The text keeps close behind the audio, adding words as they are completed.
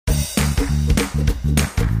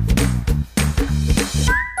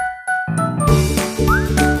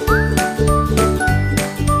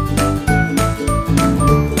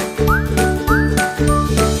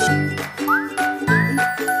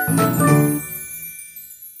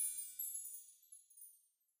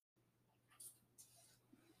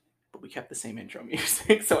We kept the same intro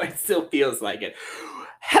music, so it still feels like it.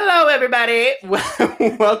 Hello, everybody.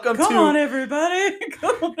 Welcome to... Come on, everybody.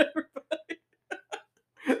 Come on, everybody.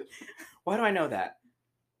 Why do I know that?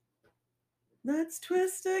 Let's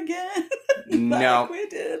twist again. No. Like we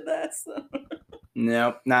did last summer.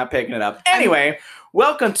 Nope, not picking it up. Anyway,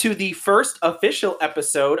 welcome to the first official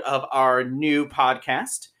episode of our new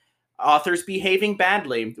podcast, Authors Behaving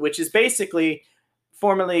Badly, which is basically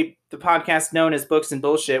formerly the podcast known as Books and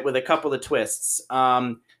Bullshit with a couple of twists.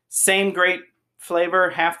 Same great flavor,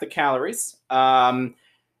 half the calories. And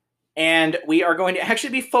we are going to actually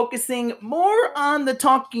be focusing more on the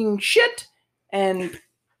talking shit and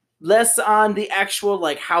less on the actual,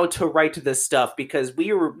 like, how to write this stuff, because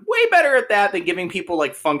we are way better at that than giving people,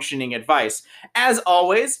 like, functioning advice. As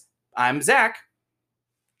always, I'm Zach.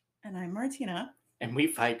 And I'm Martina. And we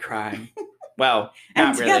fight crime. Well,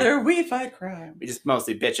 and together really. We fight crime. We just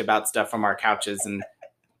mostly bitch about stuff from our couches and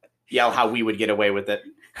yell how we would get away with it.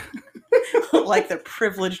 Like the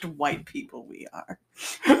privileged white people we are.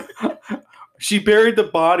 She buried the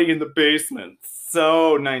body in the basement.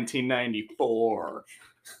 So 1994.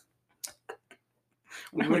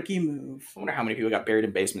 Rookie move. I wonder how many people got buried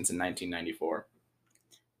in basements in 1994.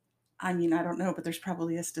 I mean, I don't know, but there's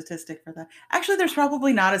probably a statistic for that. Actually, there's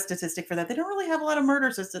probably not a statistic for that. They don't really have a lot of murder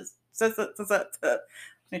statistics. Let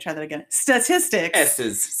me try that again. Statistics.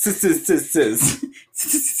 S's.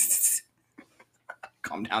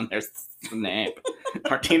 Calm down there, snake.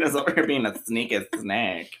 Martina's over here being a sneaky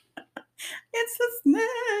snake. It's a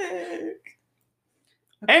snake.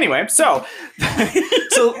 Anyway, so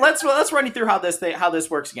let's run you through how this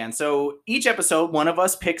works again. So each episode, one of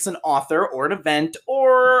us picks an author or an event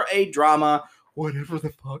or a drama, whatever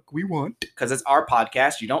the fuck we want, because it's our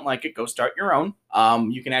podcast. You don't like it, go start your own.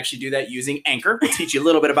 You can actually do that using Anchor. We'll teach you a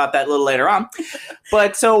little bit about that a little later on.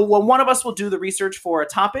 But so one of us will do the research for a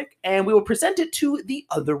topic, and we will present it to the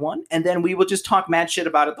other one, and then we will just talk mad shit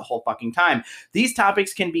about it the whole fucking time. These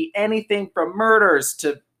topics can be anything from murders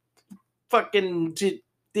to fucking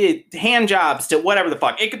the hand jobs to whatever the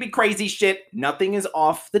fuck. It could be crazy shit. Nothing is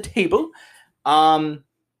off the table.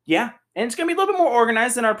 Yeah. And it's going to be a little bit more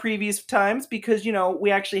organized than our previous times because, you know, we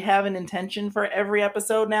actually have an intention for every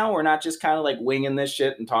episode now. We're not just kind of like winging this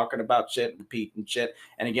shit and talking about shit and repeating shit.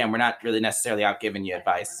 And again, we're not really necessarily out giving you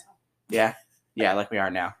advice. Yeah. Yeah, like we are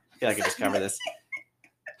now. I feel like I just covered this.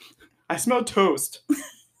 I smell toast.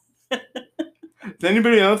 Does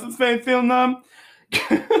anybody else's face feel numb?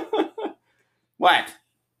 What?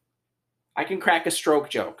 I can crack a stroke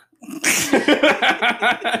joke.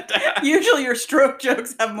 Usually your stroke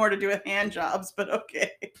jokes have more to do with hand jobs, but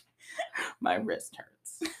okay. My wrist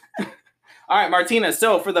hurts. All right, Martina.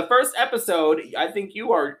 So for the first episode, I think you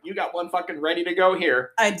got one fucking ready to go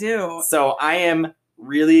here. I do. So I am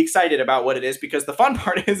really excited about what it is because the fun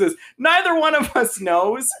part is neither one of us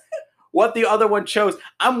knows what the other one chose.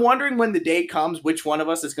 I'm wondering when the day comes, which one of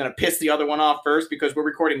us is going to piss the other one off first because we're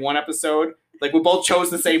recording one episode. Like, we both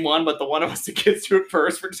chose the same one, but the one of us that gets to it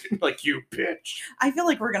first, we're just going to be like, you bitch. I feel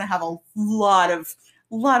like we're going to have a lot of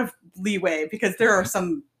leeway because there are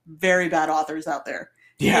some very bad authors out there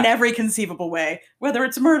in every conceivable way, whether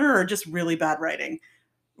it's murder or just really bad writing.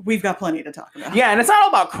 We've got plenty to talk about. Yeah, and it's not all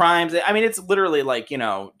about crimes. I mean, it's literally like, you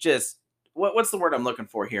know, just, what's the word I'm looking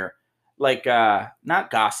for here? Like,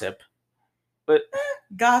 not gossip, but...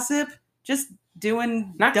 Gossip, just...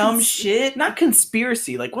 doing dumb shit. Not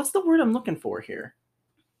conspiracy. Like, what's the word I'm looking for here?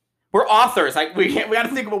 We're authors. Like, we got to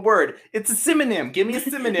think of a word. It's a synonym. Give me a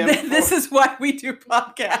synonym. This is why we do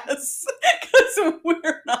podcasts. Because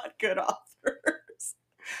we're not good authors.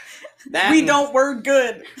 We don't word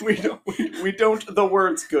good. We don't the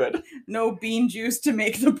words good. No bean juice to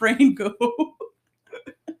make the brain go.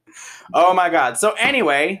 Oh my God. So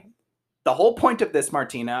anyway, the whole point of this,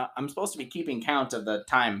 Martina, I'm supposed to be keeping count of the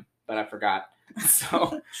time, but I forgot.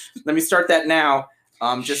 So let me start that now,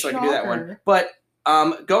 just so I can do that one. But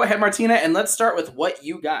go ahead, Martina, and let's start with what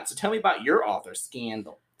you got. So tell me about your author,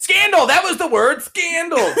 Scandal. Scandal! That was the word!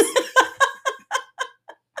 Scandal!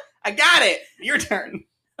 I got it! Your turn.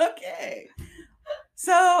 Okay.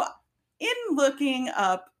 So in looking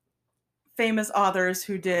up famous authors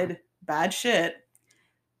who did bad shit,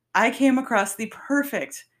 I came across the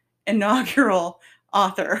perfect inaugural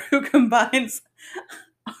author who combines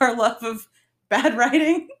our love of bad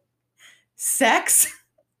writing, sex,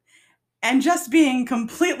 and just being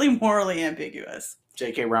completely morally ambiguous.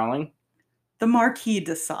 J.K. Rowling? The Marquis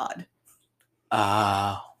de Sade.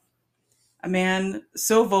 Ah. A man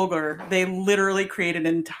so vulgar, they literally created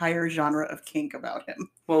an entire genre of kink about him.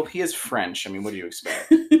 Well, he is French. I mean, what do you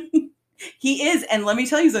expect? He is, and let me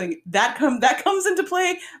tell you something, that comes into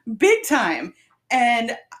play big time.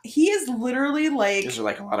 And he is literally like... Is there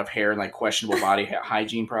like a lot of hair and like questionable body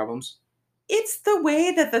hygiene problems? It's the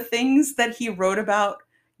way that the things that he wrote about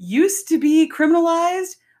used to be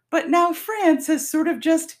criminalized, but now France has sort of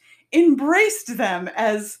just embraced them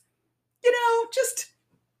as, just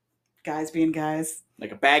guys being guys.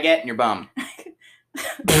 Like a baguette in your bum.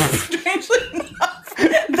 Strangely enough,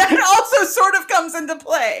 that also sort of comes into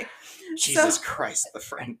play. Jesus Christ, the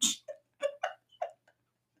French.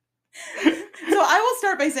 So I will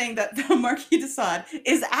start by saying that the Marquis de Sade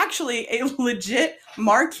is actually a legit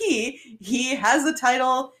marquis. He has a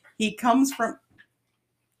title. He comes from...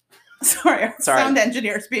 Sorry, our sound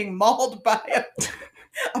engineer is being mauled by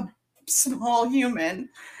a small human.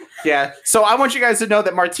 Yeah, so I want you guys to know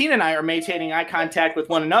that Martina and I are maintaining eye contact with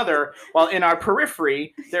one another, while in our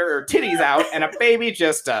periphery, there are titties out and a baby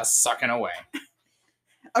just sucking away.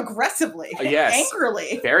 Aggressively. Yes.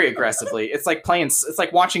 Angrily. Very aggressively. It's like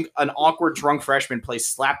watching an awkward drunk freshman play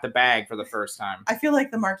slap the bag for the first time. I feel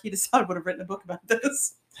like the Marquis de Sade would have written a book about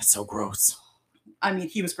this. That's so gross. I mean,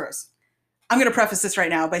 he was gross. I'm going to preface this right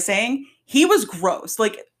now by saying he was gross.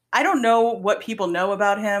 Like, I don't know what people know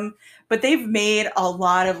about him, but they've made a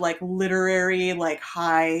lot of like literary, like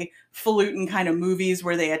highfalutin kind of movies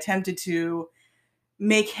where they attempted to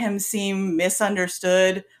make him seem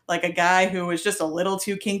misunderstood, like a guy who was just a little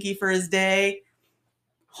too kinky for his day.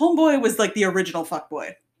 Homeboy was like the original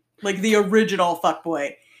fuckboy. Like the original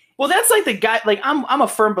fuckboy. Well, that's like the guy, like I'm a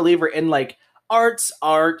firm believer in like art's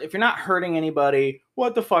art. If you're not hurting anybody,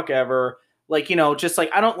 what the fuck ever. Like, just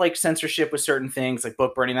like, I don't like censorship with certain things, like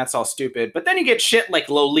book burning, that's all stupid. But then you get shit like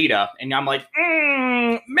Lolita, and I'm like,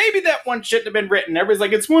 maybe that one shouldn't have been written. Everybody's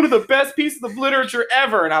like, it's one of the best pieces of literature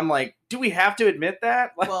ever. And I'm like, do we have to admit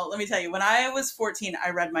that? Like, well, let me tell you, when I was 14, I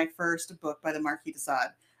read my first book by the Marquis de Sade.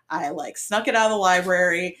 I like snuck it out of the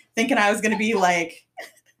library, thinking I was going to be like...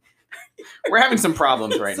 We're having some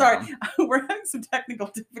problems right now. Sorry, we're having some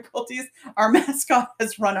technical difficulties. Our mascot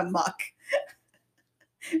has run amok.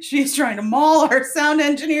 She's trying to maul our sound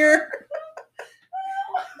engineer.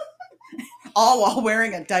 All while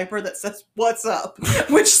wearing a diaper that says, "What's up?"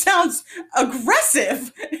 Which sounds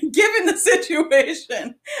aggressive given the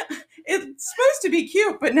situation. It's supposed to be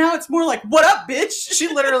cute, but now it's more like, "What up, bitch?" She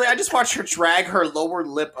literally, I just watched her drag her lower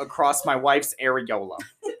lip across my wife's areola.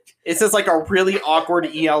 It says like a really awkward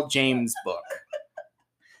E.L. James book.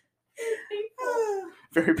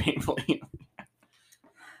 Very painful.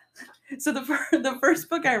 So the first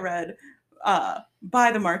book I read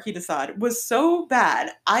by the Marquis de Sade was so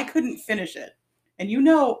bad I couldn't finish it. And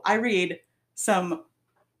I read some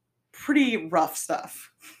pretty rough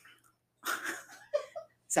stuff.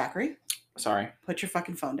 Zachary, sorry. Put your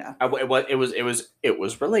fucking phone down. It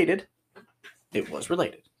was related. It was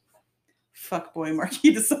related. Fuckboy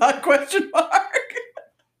Marquis de Sade ?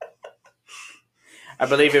 I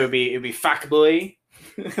believe it would be fuckboy.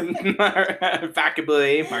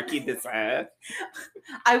 Fuckboy Marquis de Sade.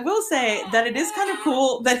 I will say that it is kind of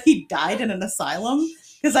cool that he died in an asylum,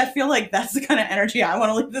 because I feel like that's the kind of energy I want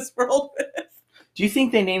to leave this world with. Do you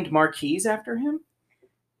think they named Marquis after him?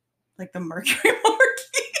 Like the Mercury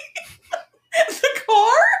Marquis? The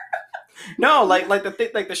car? No, like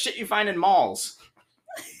the shit you find in malls.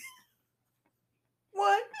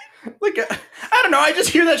 What? I don't know. I just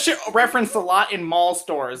hear that shit referenced a lot in mall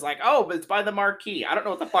stores. Like, oh, but it's by the Marquis. I don't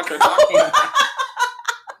know what the fuck they're talking about.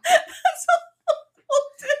 That's a whole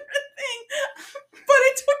different thing. But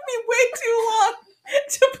it took me way too long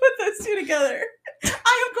to put those two together.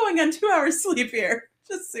 I am going on 2 hours sleep here,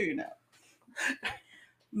 just so you know.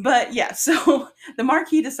 But yeah, so the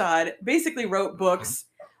Marquis de Sade basically wrote books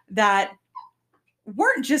that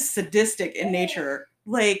weren't just sadistic in nature.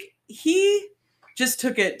 Like, he just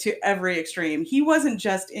took it to every extreme. He wasn't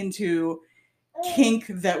just into kink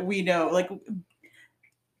that we know. Like,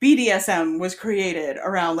 BDSM was created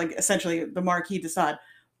around, like, essentially the Marquis de Sade.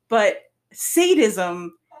 But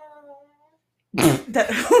sadism,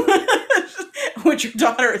 that which your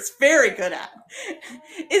daughter is very good at,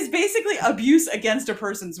 is basically abuse against a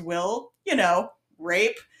person's will.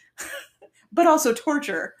 Rape, but also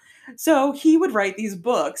torture. So he would write these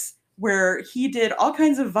books where he did all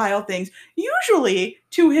kinds of vile things, usually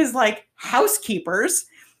to his, like, housekeepers,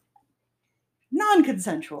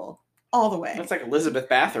 non-consensual, all the way. That's like Elizabeth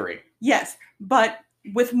Bathory. Yes, but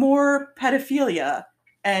with more pedophilia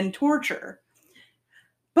and torture.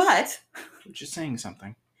 But just saying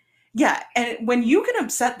something. Yeah, and when you can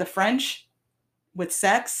upset the French with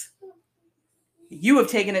sex, you have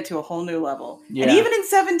taken it to a whole new level. Yeah. And even in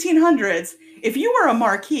 1700s, if you were a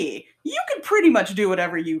marquis, you could pretty much do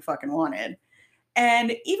whatever you fucking wanted.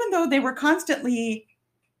 And even though they were constantly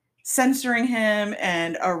censoring him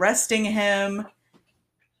and arresting him,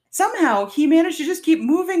 somehow he managed to just keep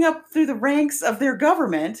moving up through the ranks of their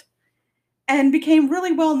government and became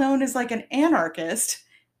really well known as like an anarchist.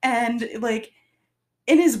 And like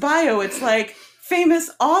in his bio, it's like famous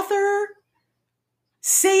author,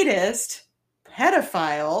 sadist,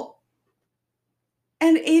 pedophile,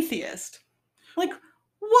 and atheist. Like,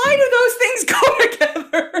 why do those things go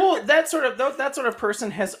together? Well, that sort of person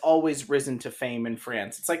has always risen to fame in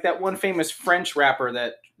France. It's like that one famous French rapper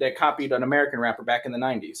that copied an American rapper back in the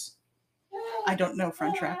 90s. I don't know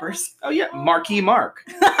French rappers. Oh yeah, Marquis Mark.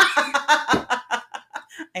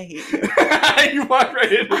 I hate you. You walked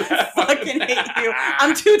right into that. I fucking hate you.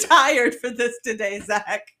 I'm too tired for this today,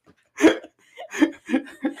 Zach.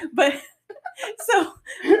 But so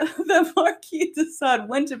the Marquis de Sade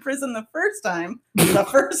went to prison the first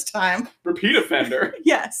time. Repeat offender.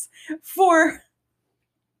 Yes. For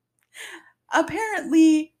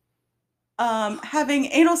apparently having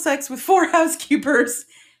anal sex with 4 housekeepers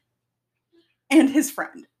and his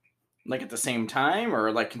friend. Like at the same time,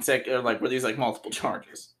 or like consecutive, like were these like multiple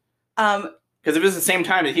charges? Because if it's the same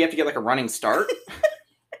time, did he have to get like a running start?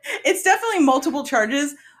 It's definitely multiple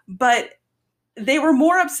charges, but they were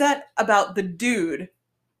more upset about the dude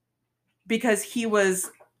because he was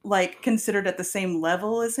like considered at the same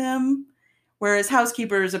level as him, whereas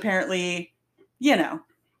housekeepers apparently, you know,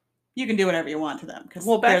 you can do whatever you want to them because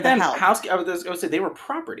back then, I was going to say they were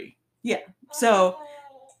property. Yeah, so.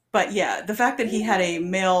 But yeah, the fact that he had a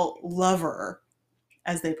male lover,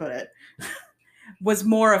 as they put it, was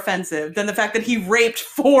more offensive than the fact that he raped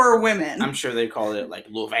 4 women. I'm sure they called it like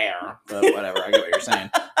lover, but whatever. I get what you're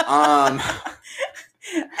saying.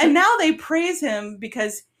 And now they praise him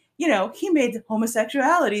because, you know, he made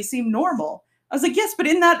homosexuality seem normal. I was like, yes, but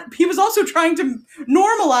in that, he was also trying to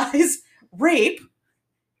normalize rape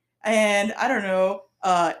and, I don't know,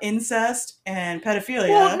 incest and pedophilia.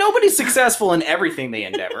 Well, nobody's successful in everything they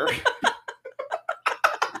endeavor.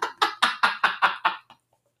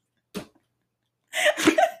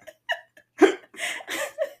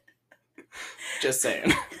 Just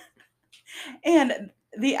saying. And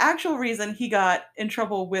the actual reason he got in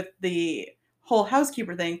trouble with the whole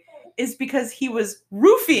housekeeper thing is because he was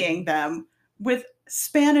roofing them with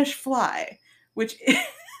Spanish fly, which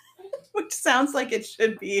sounds like it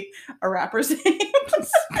should be a rapper's name.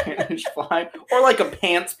 Spanish fly? Or like a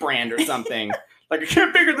pants brand or something. Like, I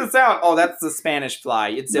can't figure this out. Oh, that's the Spanish fly.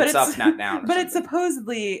 It zips up, not down. But it's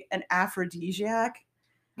supposedly an aphrodisiac.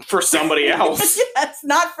 For somebody else. Yes,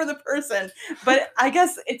 not for the person. But I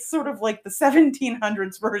guess it's sort of like the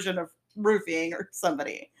 1700s version of roofing or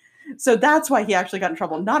somebody. So that's why he actually got in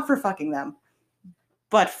trouble. Not for fucking them,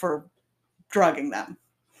 but for drugging them.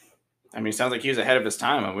 I mean, it sounds like he was ahead of his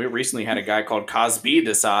time. And we recently had a guy called Marquis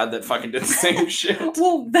De Sade that fucking did the same shit.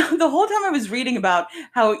 Well, the whole time I was reading about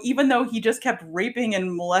how even though he just kept raping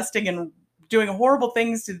and molesting and doing horrible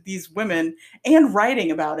things to these women and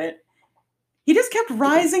writing about it, he just kept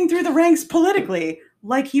rising through the ranks politically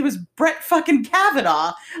like he was Brett fucking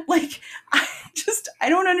Kavanaugh. Like, I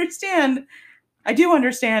don't understand. I do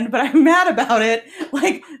understand, but I'm mad about it.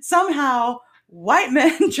 Like, somehow white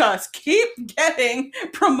men just keep getting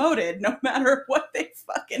promoted no matter what they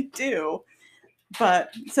fucking do.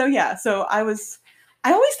 But so yeah, so I always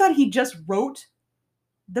thought he just wrote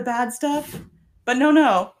the bad stuff, but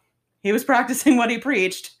no, he was practicing what he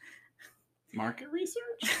preached. Market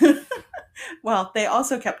research? Well, they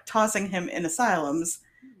also kept tossing him in asylums.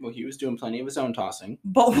 Well, he was doing plenty of his own tossing.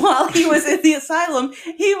 But while he was in the asylum,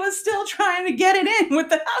 he was still trying to get it in with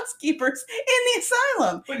the housekeepers in the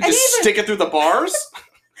asylum. What, just stick it through the bars?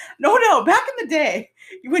 No. Back in the day,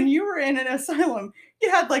 when you were in an asylum, you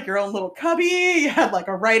had like your own little cubby, you had like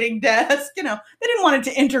a writing desk, you know, they didn't want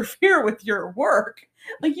it to interfere with your work.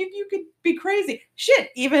 Like you could be crazy. Shit,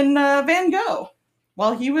 even Van Gogh.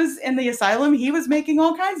 While he was in the asylum, he was making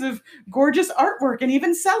all kinds of gorgeous artwork and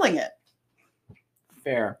even selling it.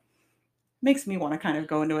 Fair. Makes me want to kind of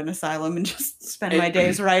go into an asylum and just spend my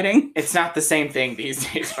days writing. It's not the same thing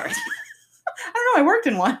these days, Marty. I don't know, I worked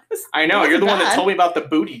in one. I know, you're the one that told me about the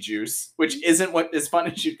booty juice, which isn't what as fun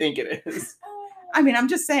as you think it is. I mean, I'm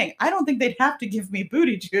just saying, I don't think they'd have to give me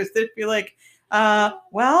booty juice. They'd be like,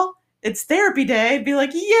 well, it's therapy day, I'd be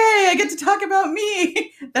like, yay, I get to talk about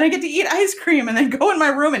me. Then I get to eat ice cream and then go in my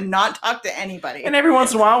room and not talk to anybody. And every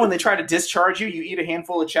once in a while, when they try to discharge you, you eat a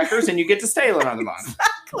handful of checkers and you get to stay another month.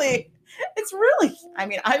 Exactly. It's really, I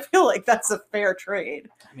mean, I feel like that's a fair trade.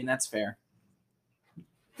 I mean, that's fair.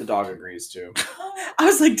 The dog agrees too. I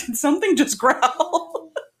was like, did something just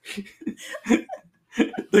growl?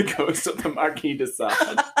 The ghost of the Marquis de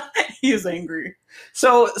Sade. He is angry.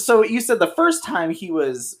 So you said the first time he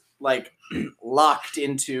was like locked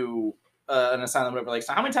into an asylum, whatever. Like,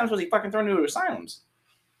 so how many times was he fucking thrown into asylums?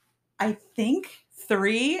 I think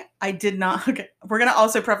 3. I did not. Okay, we're gonna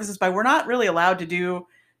also preface this by we're not really allowed to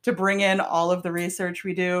bring in all of the research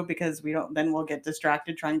we do because we don't. Then we'll get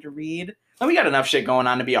distracted trying to read. And we got enough shit going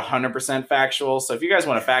on to be 100% factual. So if you guys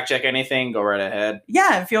want to fact check anything, go right ahead.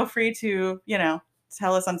 Yeah, and feel free to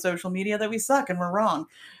tell us on social media that we suck and we're wrong.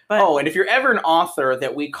 But and if you're ever an author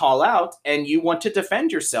that we call out and you want to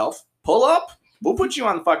defend yourself, pull up. We'll put you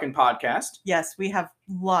on the fucking podcast. Yes, we have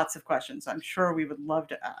lots of questions. I'm sure we would love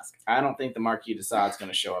to ask. I don't think the Marquis de Sade's going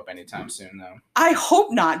to show up anytime soon, though. I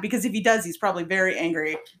hope not, because if he does, he's probably very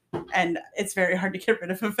angry, and it's very hard to get rid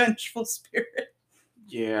of a vengeful spirit.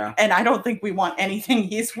 Yeah. And I don't think we want anything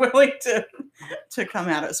he's willing to come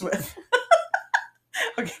at us with.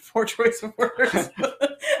 Okay, poor choice of words.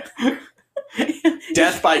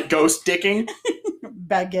 Death by ghost dicking?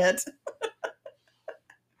 Baguette.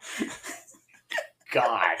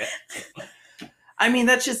 God. I mean,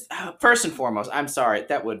 that's just, first and foremost, I'm sorry,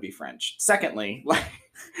 that would be French. Secondly, like...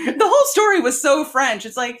 The whole story was so French.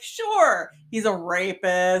 It's like, sure, he's a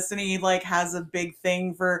rapist, and he, like, has a big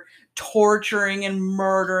thing for torturing and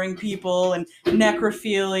murdering people and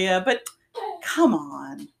necrophilia, but come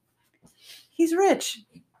on. He's rich.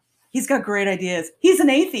 He's got great ideas. He's an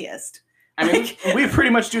atheist. I mean, we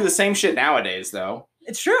pretty much do the same shit nowadays, though.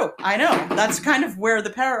 It's true. I know. That's kind of where the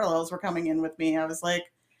parallels were coming in with me. I was like,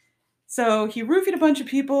 so he roofied a bunch of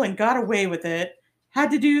people and got away with it,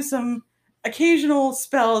 had to do some occasional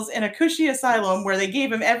spells in a cushy asylum where they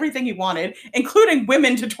gave him everything he wanted, including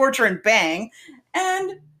women to torture and bang.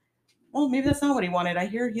 And, well, maybe that's not what he wanted. I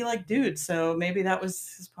hear he liked dudes, so maybe that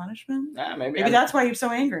was his punishment. Maybe that's why he was so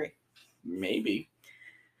angry. Maybe.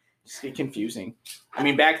 Just get confusing. I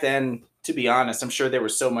mean, back then, to be honest, I'm sure there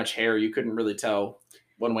was so much hair you couldn't really tell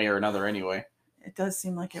one way or another anyway. It does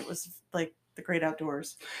seem like it was like the great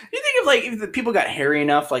outdoors. You think of like if the people got hairy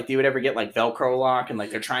enough, like they would ever get like Velcro lock and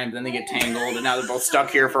like they're trying, then they get tangled and now they're both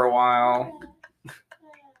stuck here for a while.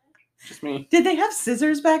 Just me. Did they have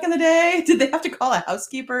scissors back in the day? Did they have to call a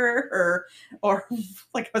housekeeper or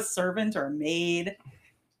like a servant or a maid?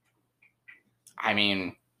 I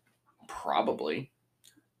mean, probably.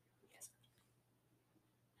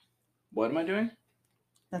 What am I doing?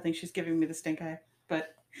 Nothing. She's giving me the stink eye.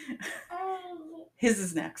 But his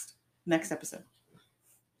is next episode.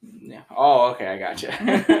 Yeah. Oh, okay. I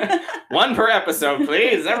gotcha. One per episode,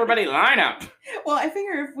 please. Everybody line up. Well, I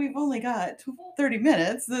figure if we've only got 30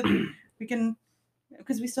 minutes, that we can,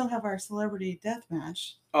 because we still have our celebrity death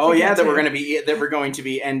match. Oh yeah, that we're going to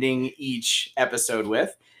be ending each episode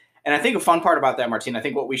with. And I think a fun part about that, Martina, I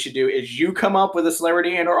think what we should do is you come up with a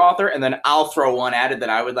celebrity and or author, and then I'll throw one at it that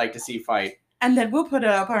I would like to see fight. And then we'll put it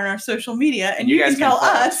up on our social media, and you can tell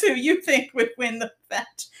us who you think would win the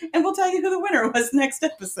match. And we'll tell you who the winner was next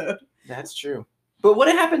episode. That's true. But what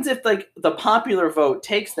happens if like the popular vote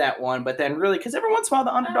takes that one, but then really, because every once in a while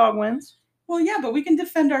the underdog wins? Well, yeah, but we can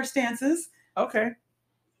defend our stances. Okay.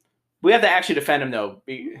 We have to actually defend him, though,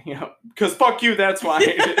 because fuck you, that's why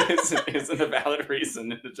it isn't a valid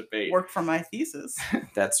reason in the debate. Worked for my thesis.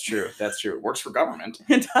 That's true. It works for government.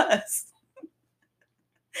 It does.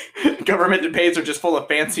 Government debates are just full of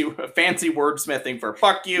fancy wordsmithing for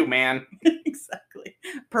fuck you, man. Exactly.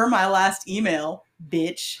 Per my last email,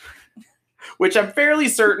 bitch. Which I'm fairly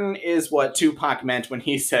certain is what Tupac meant when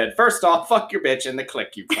he said, first off, fuck your bitch and the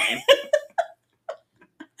click you claim.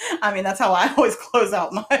 I mean, that's how I always close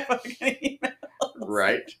out my fucking emails.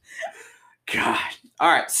 Right. God.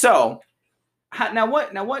 All right. So,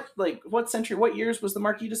 what century, what years was the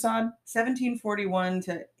Marquis de Sade? 1741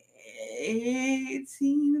 to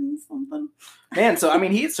 18 something. Man, so I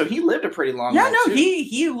mean, he lived a pretty long life. Yeah, no,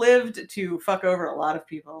 he lived to fuck over a lot of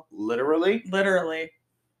people. Literally? Literally.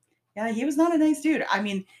 Yeah, he was not a nice dude. I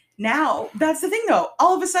mean, now, that's the thing though.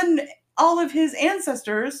 All of a sudden, all of his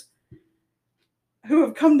ancestors who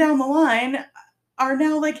have come down the line are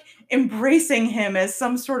now like embracing him as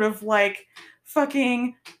some sort of like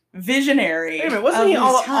fucking visionary. Wait a minute, wasn't he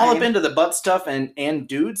all up into the butt stuff and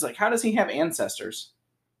dudes? Like, how does he have ancestors?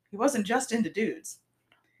 He wasn't just into dudes.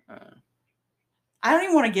 I don't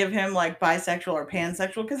even want to give him like bisexual or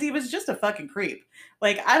pansexual because he was just a fucking creep.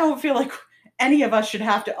 Like, I don't feel like any of us should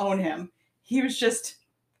have to own him. He was just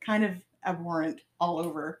kind of abhorrent all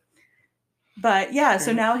over. But yeah,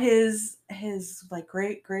 so now his like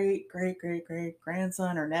great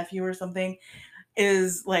grandson or nephew or something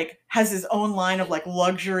is like has his own line of like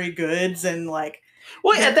luxury goods and like.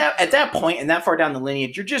 Well, at that point and that far down the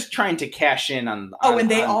lineage, you're just trying to cash in on.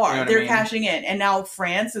 And they are. You know They're cashing in, and now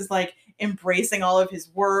France is like embracing all of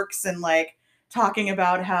his works and like talking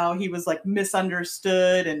about how he was like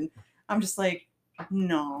misunderstood, and I'm just like,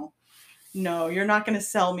 no, you're not going to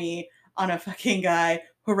sell me on a fucking guy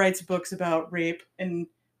who writes books about rape and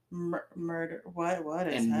murder. What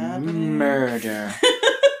is happening? Murder.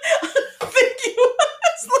 I think he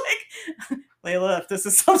was like, Layla, if this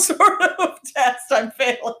is some sort of test, I'm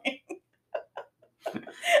failing.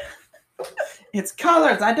 It's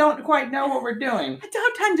colors. I don't quite know what we're doing. I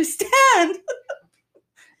don't understand.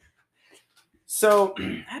 So,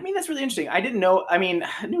 I mean, that's really interesting. I didn't know. I mean,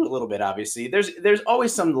 I knew a little bit, obviously. There's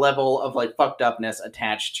always some level of like fucked upness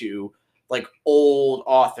attached to like old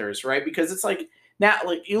authors, right? Because it's like now,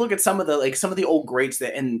 like you look at some of the old greats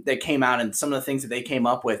that came out and some of the things that they came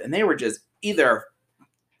up with, and they were just either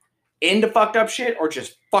into fucked up shit or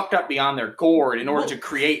just fucked up beyond their gourd in order to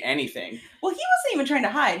create anything. Well, he wasn't even trying to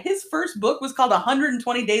hide. His first book was called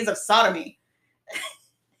 120 Days of Sodomy.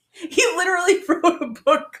 He literally wrote a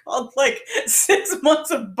book called like 6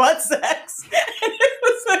 Months of Butt Sex, and it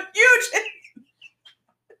was a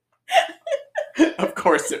huge. Of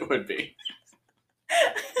course, it would be.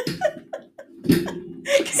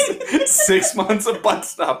 6 months of butt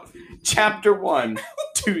stuff. Chapter 1,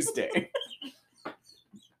 Tuesday.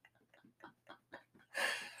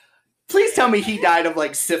 Please tell me he died of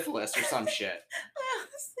like syphilis or some shit. I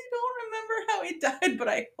honestly don't remember how he died, but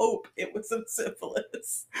I hope it was of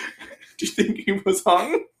syphilis. Do you think he was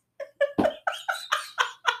hung?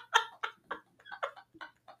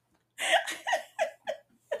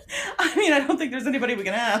 I mean, I don't think there's anybody we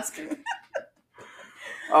can ask.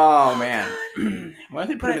 Oh man. Why don't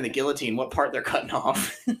they put him in the guillotine? What part they're cutting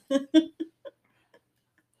off? But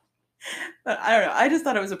I don't know. I just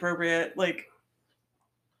thought it was appropriate. Like,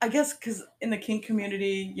 I guess because in the kink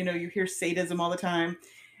community, you know, you hear sadism all the time,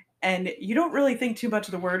 and you don't really think too much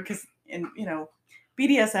of the word because in, you know,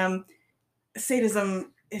 BDSM,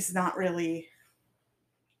 sadism is not really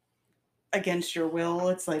against your will.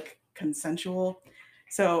 It's like consensual.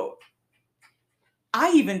 So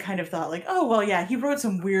I even kind of thought like, oh, well, yeah, he wrote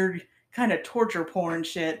some weird kind of torture porn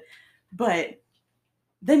shit, but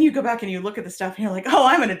then you go back and you look at the stuff and you're like, oh,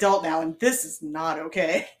 I'm an adult now and this is not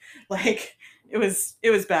okay. Like, it was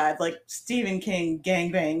bad. Like, Stephen King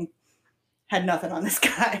gangbang had nothing on this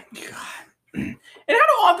guy. God. And how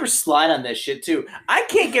do authors slide on this shit too? I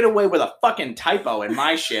can't get away with a fucking typo in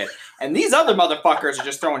my shit, and these other motherfuckers are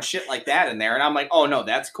just throwing shit like that in there, and I'm like, oh no,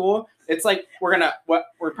 that's cool. It's like we're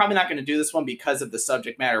probably not gonna do this one because of the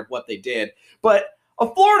subject matter of what they did, but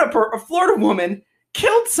a Florida woman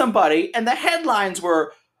killed somebody, and the headlines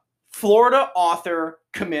were Florida author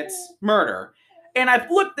commits murder. And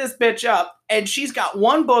I've looked this bitch up, and she's got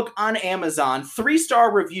one book on Amazon,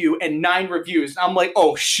 3-star review, and 9 reviews. And I'm like,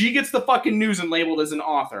 oh, she gets the fucking news and labeled as an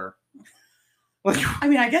author. Like, I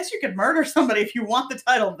mean, I guess you could murder somebody if you want the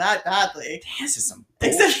title that badly. This is some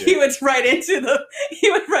bullshit. Except he would write in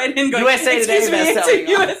going, USA Today bestselling.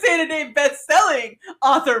 USA Today bestselling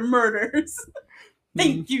author murders.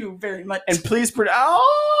 Thank you very much. And please oh!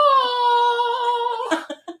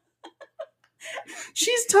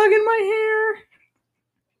 She's tugging my hair.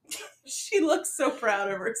 She looks so proud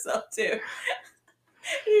of herself, too.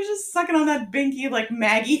 You're just sucking on that binky like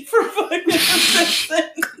Maggie for fucking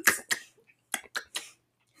Simpsons.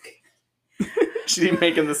 She's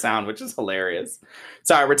making the sound, which is hilarious.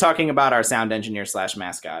 Sorry, we're talking about our sound engineer /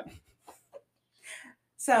 mascot.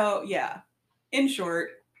 So, yeah. In short,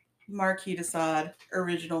 Marquis De Sade,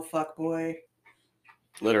 original fuckboy.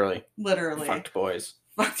 Literally. Fucked boys.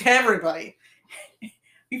 Fucked everybody.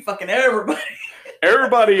 He fucking everybody.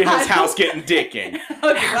 Everybody in his house getting dicking.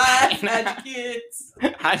 How'd your wife? How'd your kids?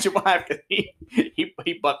 How'd your wife? He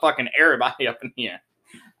butt fucking everybody up in here.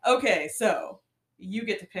 Okay, so you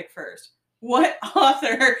get to pick first. What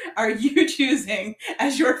author are you choosing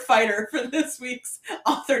as your fighter for this week's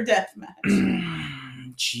author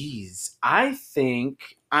deathmatch? Jeez. I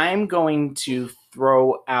think I'm going to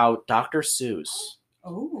throw out Dr. Seuss.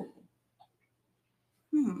 Oh.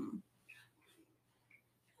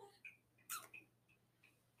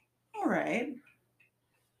 All right.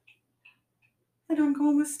 And I'm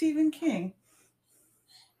going with Stephen King.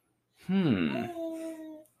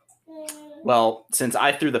 Well, since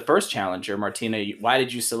I threw the first challenger, Martina, why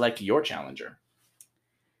did you select your challenger?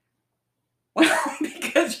 Well,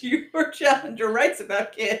 because your challenger writes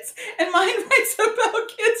about kids, and mine writes about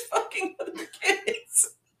kids fucking other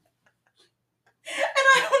kids. And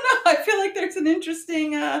I don't know, I feel like there's an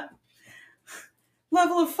interesting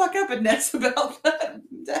level of fuck-upness about that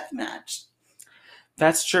death match.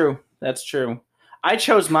 That's true. That's true. I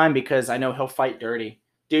chose mine because I know he'll fight dirty.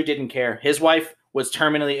 Dude didn't care. His wife was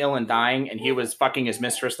terminally ill and dying, and he was fucking his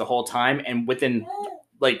mistress the whole time, and within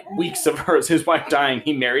like weeks of his wife dying,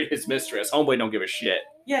 he married his mistress. Homeboy don't give a shit.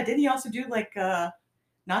 Yeah, didn't he also do like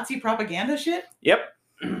Nazi propaganda shit? Yep.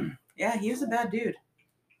 Yeah, he was a bad dude.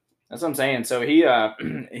 That's what I'm saying. So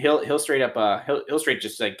he'll straight up he'll straight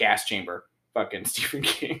just like gas chamber fucking Stephen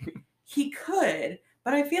King. He could,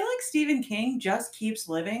 but I feel like Stephen King just keeps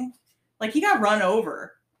living. Like he got run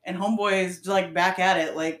over, and homeboy's like back at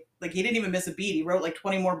it. Like he didn't even miss a beat. He wrote like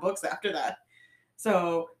 20 more books after that.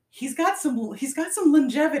 So he's got some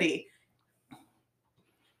longevity.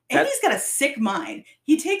 And he's got a sick mind.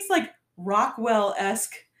 He takes like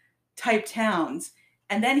Rockwell-esque type towns,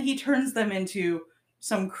 and then he turns them into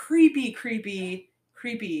some creepy,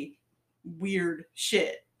 weird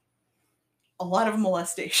shit. A lot of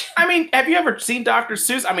molestation. I mean, have you ever seen Dr.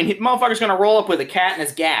 Seuss? I mean, motherfucker's gonna roll up with a cat and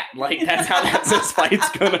his gat. Like, that's how this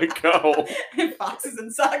fight's gonna go. And foxes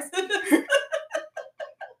and socks.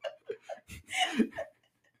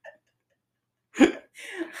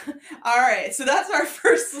 All right, so that's our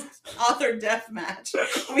first author death match.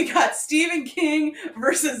 We got Stephen King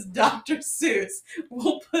versus Dr. Seuss.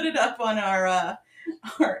 We'll put it up on our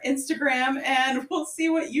Instagram, and we'll see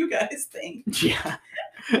what you guys think. Yeah.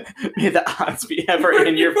 May the odds be ever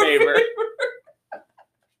in your favor.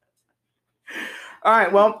 All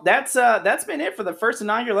right, well, that's been it for the first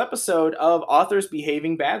inaugural episode of Authors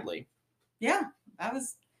Behaving Badly. Yeah,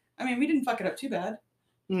 we didn't fuck it up too bad.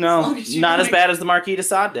 No, not as bad as the Marquis De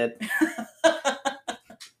Sade did.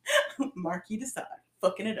 Marquis De Sade,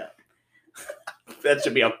 fucking it up. That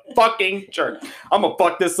should be a fucking jerk. I'm gonna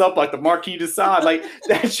fuck this up like the Marquis De Sade. Like,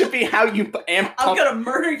 that should be how you amp. I'm gonna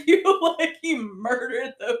murder you like he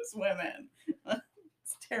murdered those women.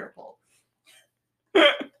 It's terrible.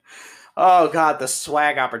 Oh God, the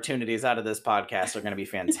swag opportunities out of this podcast are gonna be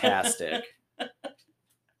fantastic.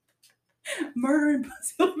 Murder and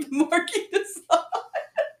pussy Marquis De Sade.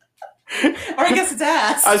 Or I guess it's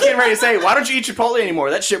ass. I was getting ready to say, why don't you eat Chipotle anymore?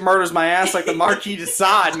 That shit murders my ass like the Marquis De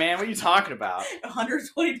Sade, man. What are you talking about?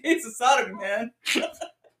 120 days of sodomy, man.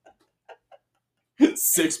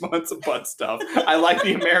 6 months of butt stuff. I like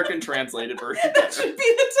the American translated version. That should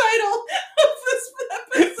be the title of this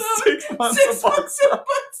episode. 6 months of butt stuff.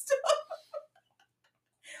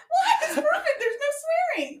 What? It's perfect. There's no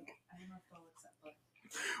swearing. I don't know if they'll accept that.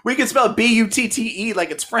 We can spell Butte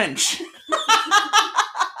like it's French.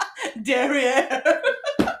 Derriere.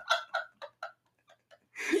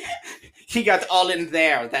 He got all in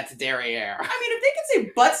there. That's derriere. I mean, if they can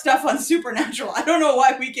say butt stuff on Supernatural, I don't know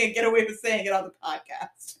why we can't get away with saying it on the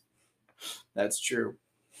podcast. That's true.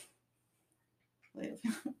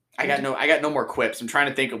 I got no more quips. I'm trying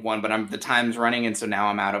to think of one, but the time's running, and so now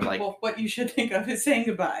I'm out of like. Well, what you should think of is saying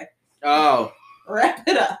goodbye. Oh. Wrap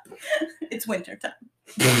it up. It's winter time.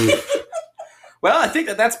 Well, I think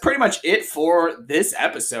that's pretty much it for this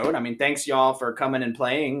episode. I mean, thanks y'all for coming and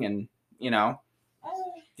playing, and yeah.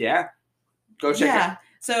 Go check it.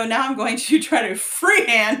 So now I'm going to try to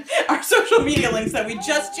freehand our social media links that we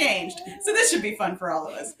just changed. So this should be fun for all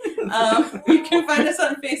of us. You can find us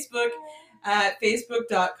on Facebook at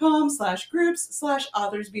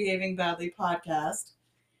facebook.com/groups/authors behaving badly podcast.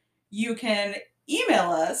 You can email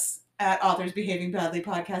us at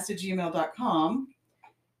authorsbehavingbadlypodcast@gmail.com.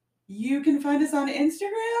 You can find us on Instagram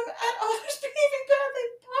at Authors Behaving Badly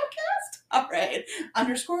Podcast. All right.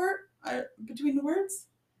 Underscore between the words?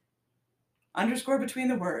 Underscore between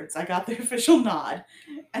the words. I got the official nod.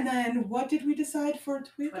 And then what did we decide for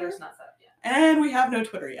Twitter? Twitter's not set up yet. And we have no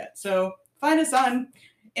Twitter yet. So find us on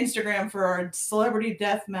Instagram for our celebrity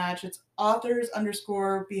death match. It's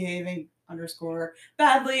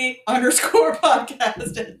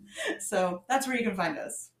authors_behaving_badly_podcast. So that's where you can find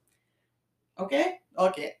us. Okay?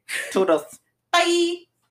 Okay. Toodles. Bye.